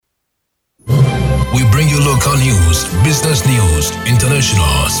We bring you local news, business news,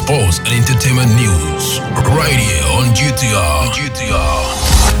 international, sports, and entertainment news. Right here on GTR.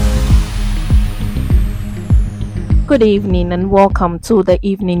 Good evening and welcome to the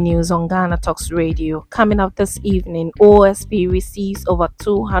evening news on Ghana Talks Radio. Coming up this evening, OSP receives over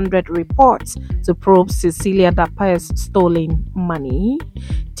 200 reports to probe Cecilia Dapa's stolen money.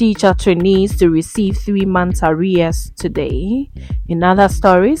 Teacher trainees to receive 3 months arrears today. In other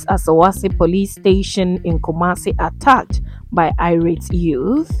stories, Asawase police station in Kumasi attacked by irate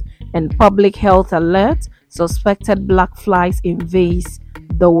youth. And public health alert, suspected black flies invades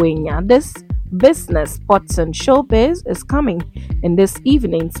the Wenya. This business, sports and showbiz is coming in this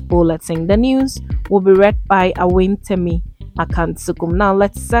evening's bulletin. The news will be read by Awentemi Akansukum. Now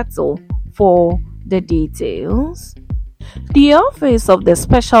let's settle for the details. The office of the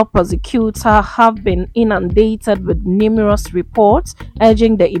special prosecutor have been inundated with numerous reports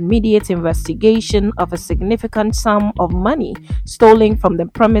urging the immediate investigation of a significant sum of money stolen from the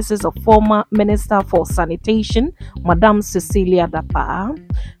premises of former Minister for Sanitation, Madam Cecilia Dapa.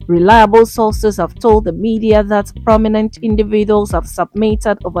 Reliable sources have told the media that prominent individuals have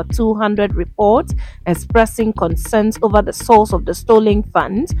submitted over 200 reports expressing concerns over the source of the stolen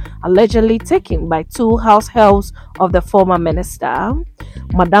funds allegedly taken by 2 house helps of the former minister.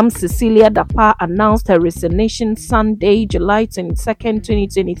 Madam Cecilia Dapa announced her resignation Sunday, July 22,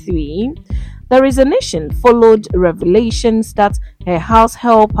 2023. The resignation followed revelations that her house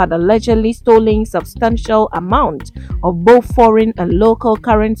help had allegedly stolen substantial amounts of both foreign and local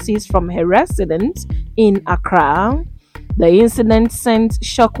currencies from her residence in Accra. The incident sent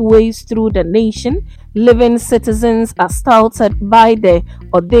shockwaves through the nation. Living citizens are startled by the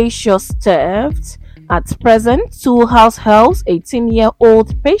audacious theft. At present, 2 house helps,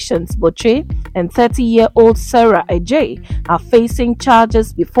 18-year-old Patience Boche and 30-year-old Sarah Ajay, are facing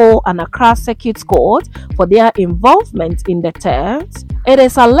charges before an Accra Circuit Court for their involvement in the theft. It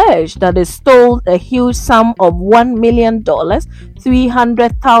is alleged that they stole a huge sum of $1 million,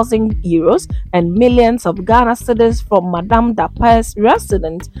 300,000 euros, and millions of Ghana cedis from Madame Dapa's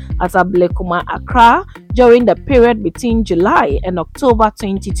residence at Ablekuma, Accra, during the period between July and October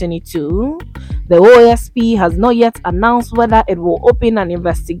 2022. The OSP has not yet announced whether it will open an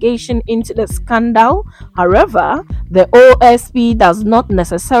investigation into the scandal. However, the OSP does not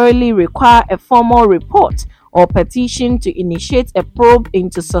necessarily require a formal report or petition to initiate a probe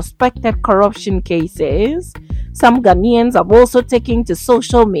into suspected corruption cases. Some Ghanaians have also taken to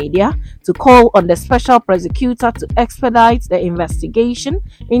social media to call on the special prosecutor to expedite the investigation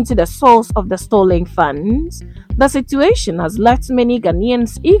into the source of the stolen funds. The situation has left many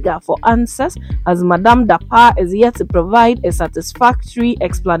Ghanaians eager for answers, as Madame Dapa is yet to provide a satisfactory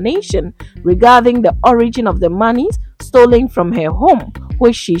explanation regarding the origin of the monies stolen from her home,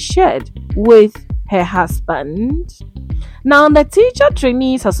 which she shared with her husband. Now, the Teacher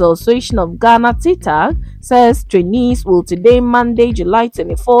Trainees Association of Ghana (TTAG) says trainees will today, Monday, July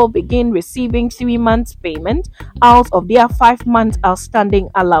 24, begin receiving 3 months payment out of their 5-month outstanding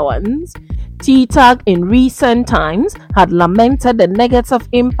allowance. TTAG in recent times had lamented the negative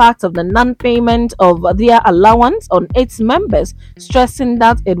impact of the non-payment of their allowance on its members, stressing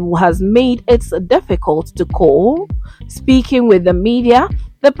that it has made it difficult to cope. Speaking with the media,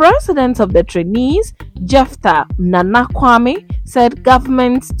 the president of the trainees, Jefta Nana Kwame, said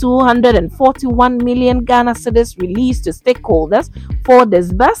government's 241 million Ghana cedis released to stakeholders for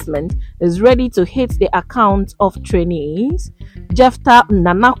disbursement is ready to hit the account of trainees. Jefta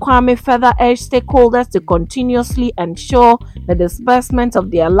Nana Kwame further urged stakeholders to continuously ensure the disbursement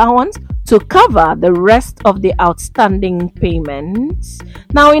of the allowance to cover the rest of the outstanding payments.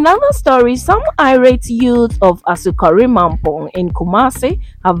 Now, in other stories, some irate youth of Asukari Mampong in Kumasi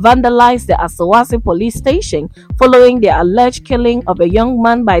have vandalized the Asawase police station following the alleged killing of a young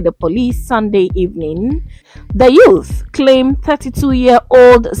man by the police Sunday evening. The youth claim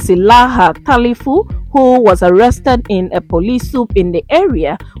 32-year-old Silaha Talifu, who was arrested in a police swoop in the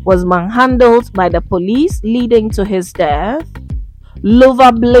area, was manhandled by the police, leading to his death.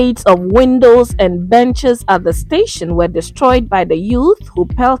 Lower blades of windows and benches at the station were destroyed by the youth, who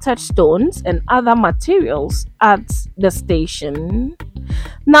pelted stones and other materials at the station.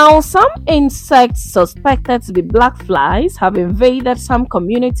 Now, some insects suspected to be black flies have invaded some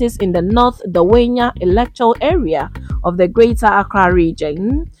communities in the North Dawenya electoral area of the Greater Accra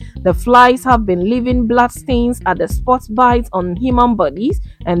region. The flies have been leaving bloodstains at the spot bites on human bodies,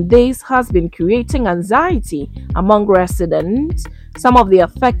 and this has been creating anxiety among residents. Some of the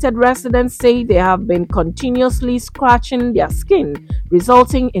affected residents say they have been continuously scratching their skin,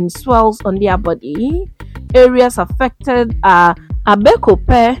 resulting in swells on their body. Areas affected are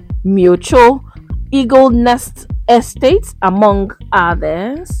Abekope, Miocho, Eagle Nest Estates, among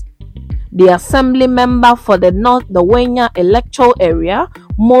others. The assembly member for the North Dawenya electoral area,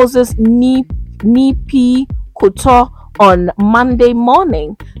 Moses Nipi Kuto, on Monday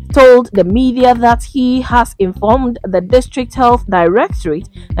morning told the media that he has informed the District Health Directorate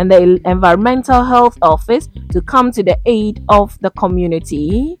and the Environmental Health Office to come to the aid of the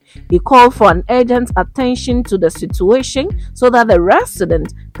community. He called for an urgent attention to the situation so that the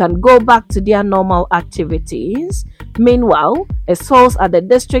residents can go back to their normal activities. Meanwhile, a source at the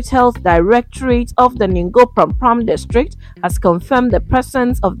District Health Directorate of the Ningo Prampram District has confirmed the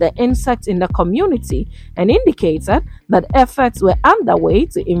presence of the insect in the community and indicated that efforts were underway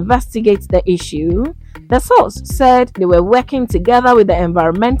to investigate the issue. The source said they were working together with the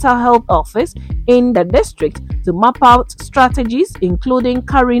Environmental Health Office in the district to map out strategies, including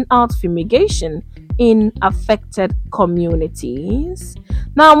carrying out fumigation in affected communities.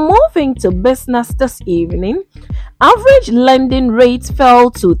 Now, moving to business this evening, average lending rate fell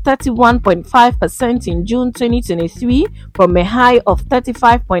to 31.5% in June 2023 from a high of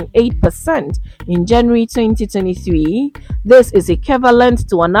 35.8% in January 2023. This is equivalent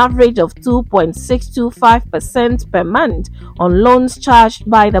to an average of 2.625% per month on loans charged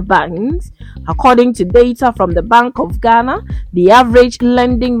by the banks. According to data from the Bank of Ghana, the average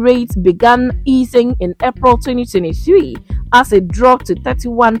lending rate began easing in April 2023 as it dropped to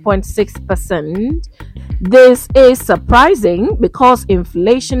 31.6%. This is surprising because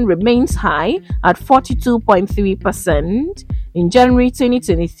inflation remains high at 42.3%. In January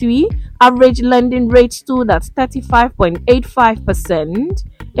 2023, average lending rate stood at 35.85%.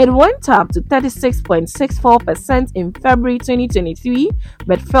 It went up to 36.64% in February 2023,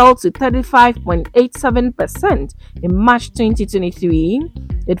 but fell to 35.87% in March 2023.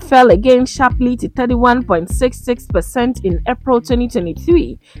 It fell again sharply to 31.66% in April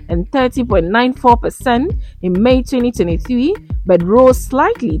 2023 and 30.94% in May 2023, but rose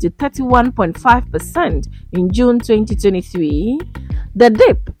slightly to 31.5% in June 2023. The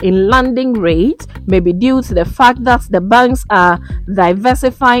dip in lending rate may be due to the fact that the banks are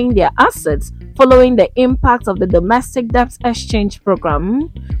diversifying their assets following the impact of the domestic debt exchange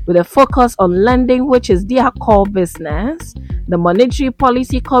program, with a focus on lending, which is their core business. The Monetary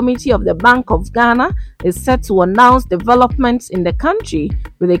Policy Committee of the Bank of Ghana is set to announce developments in the country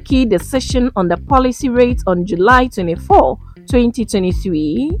with a key decision on the policy rate on July 24,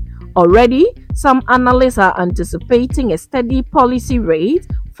 2023. Already, some analysts are anticipating a steady policy rate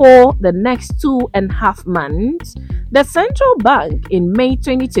for the next 2.5 months. The central bank in May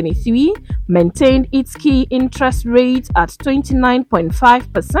 2023 maintained its key interest rate at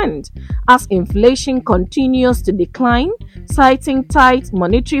 29.5% as inflation continues to decline, citing tight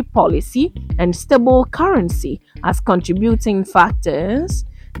monetary policy and stable currency as contributing factors.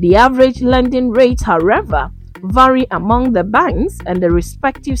 The average lending rate, however, vary among the banks and the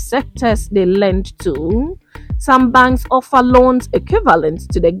respective sectors they lend to. Some banks offer loans equivalent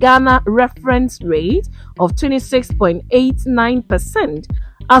to the Ghana reference rate of 26.89%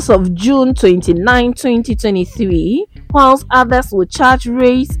 as of June 29, 2023, whilst others will charge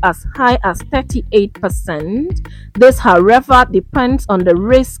rates as high as 38%. This, however, depends on the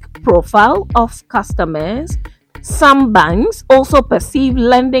risk profile of customers. Some banks also perceive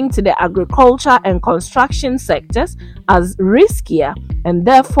lending to the agriculture and construction sectors as riskier, and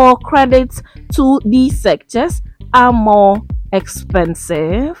therefore credits to these sectors are more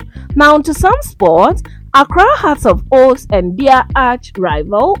expensive. Now to some sports. Accra Hearts of Oaks and their arch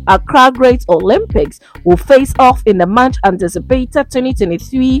rival Accra Great Olympics will face off in the much anticipated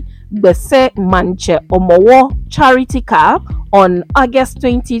 2023 Bese Manche Omowo Charity Cup on August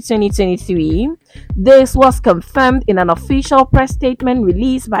 20, 2023. This was confirmed in an official press statement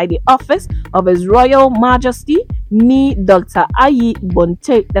released by the Office of His Royal Majesty Ni Dr. Ayi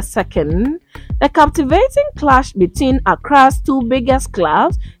Bonte II. The captivating clash between Accra's two biggest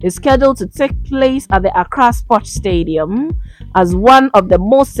clubs is scheduled to take place at the Accra Sports Stadium. As one of the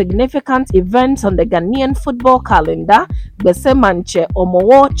most significant events on the Ghanaian football calendar, Bese Manche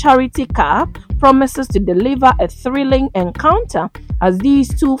Omowo Charity Cup promises to deliver a thrilling encounter as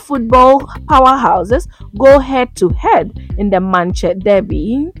these two football powerhouses go head-to-head in the Manche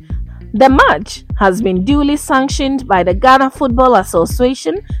Derby. The match has been duly sanctioned by the Ghana Football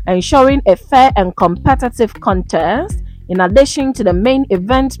Association, ensuring a fair and competitive contest. In addition to the main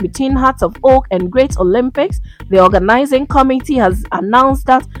event between Hearts of Oak and Great Olympics, the organizing committee has announced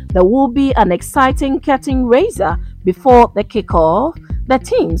that there will be an exciting curtain raiser before the kickoff. The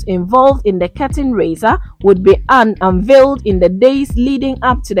teams involved in the curtain raiser would be unveiled in the days leading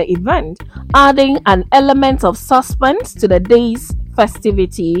up to the event, adding an element of suspense to the day's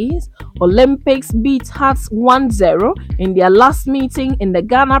festivities. Olympics beat Hearts 1-0 in their last meeting in the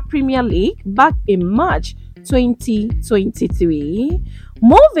Ghana Premier League back in March 2023.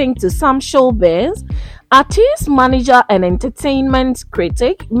 Moving to some showbiz, artist, manager, and entertainment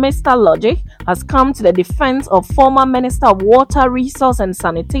critic Mr. Logic has come to the defense of former Minister of Water, Resource and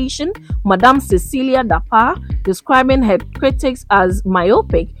Sanitation, Madam Cecilia Dapaah, describing her critics as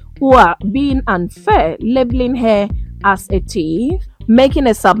myopic who are being unfair, labeling her as a thief. Making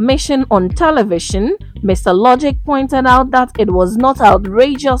a submission on television, Mr. Logic pointed out that it was not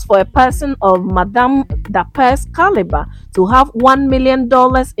outrageous for a person of Madame Dapaah's caliber to have $1 million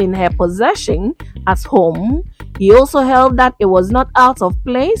in her possession at home. He also held that it was not out of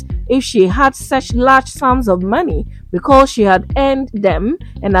place if she had such large sums of money because she had earned them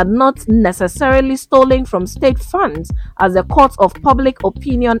and had not necessarily stolen from state funds, as the court of public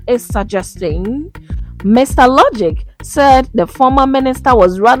opinion is suggesting. Mr. Logic said the former minister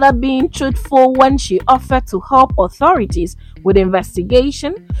was rather being truthful when she offered to help authorities with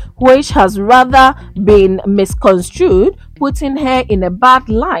investigation, which has rather been misconstrued, putting her in a bad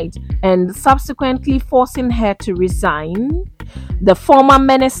light and subsequently forcing her to resign. The former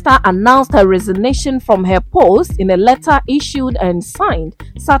minister announced her resignation from her post in a letter issued and signed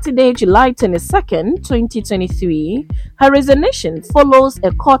Saturday, July 22, 2023. Her resignation follows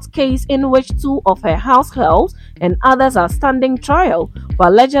a court case in which two of her house helps and others are standing trial for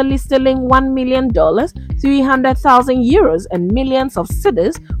allegedly stealing $1 million, 300,000 euros, and millions of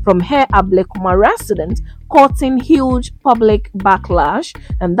cedis from her Ablekuma residence, causing huge public backlash.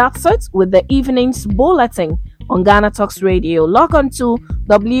 And that's it with the evening's bulletin on Ghana Talks Radio. Log on to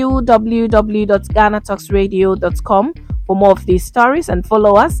www.GhanaTalksRadio.com for more of these stories and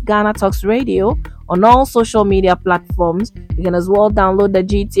follow us, Ghana Talks Radio, on all social media platforms. You can as well download the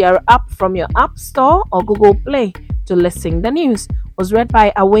GTR app from your App Store or Google Play to listen. The news was read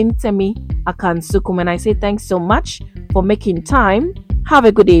by Awentemi Akansukum, and I say thanks so much for making time. Have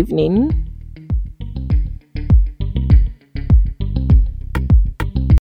a good evening.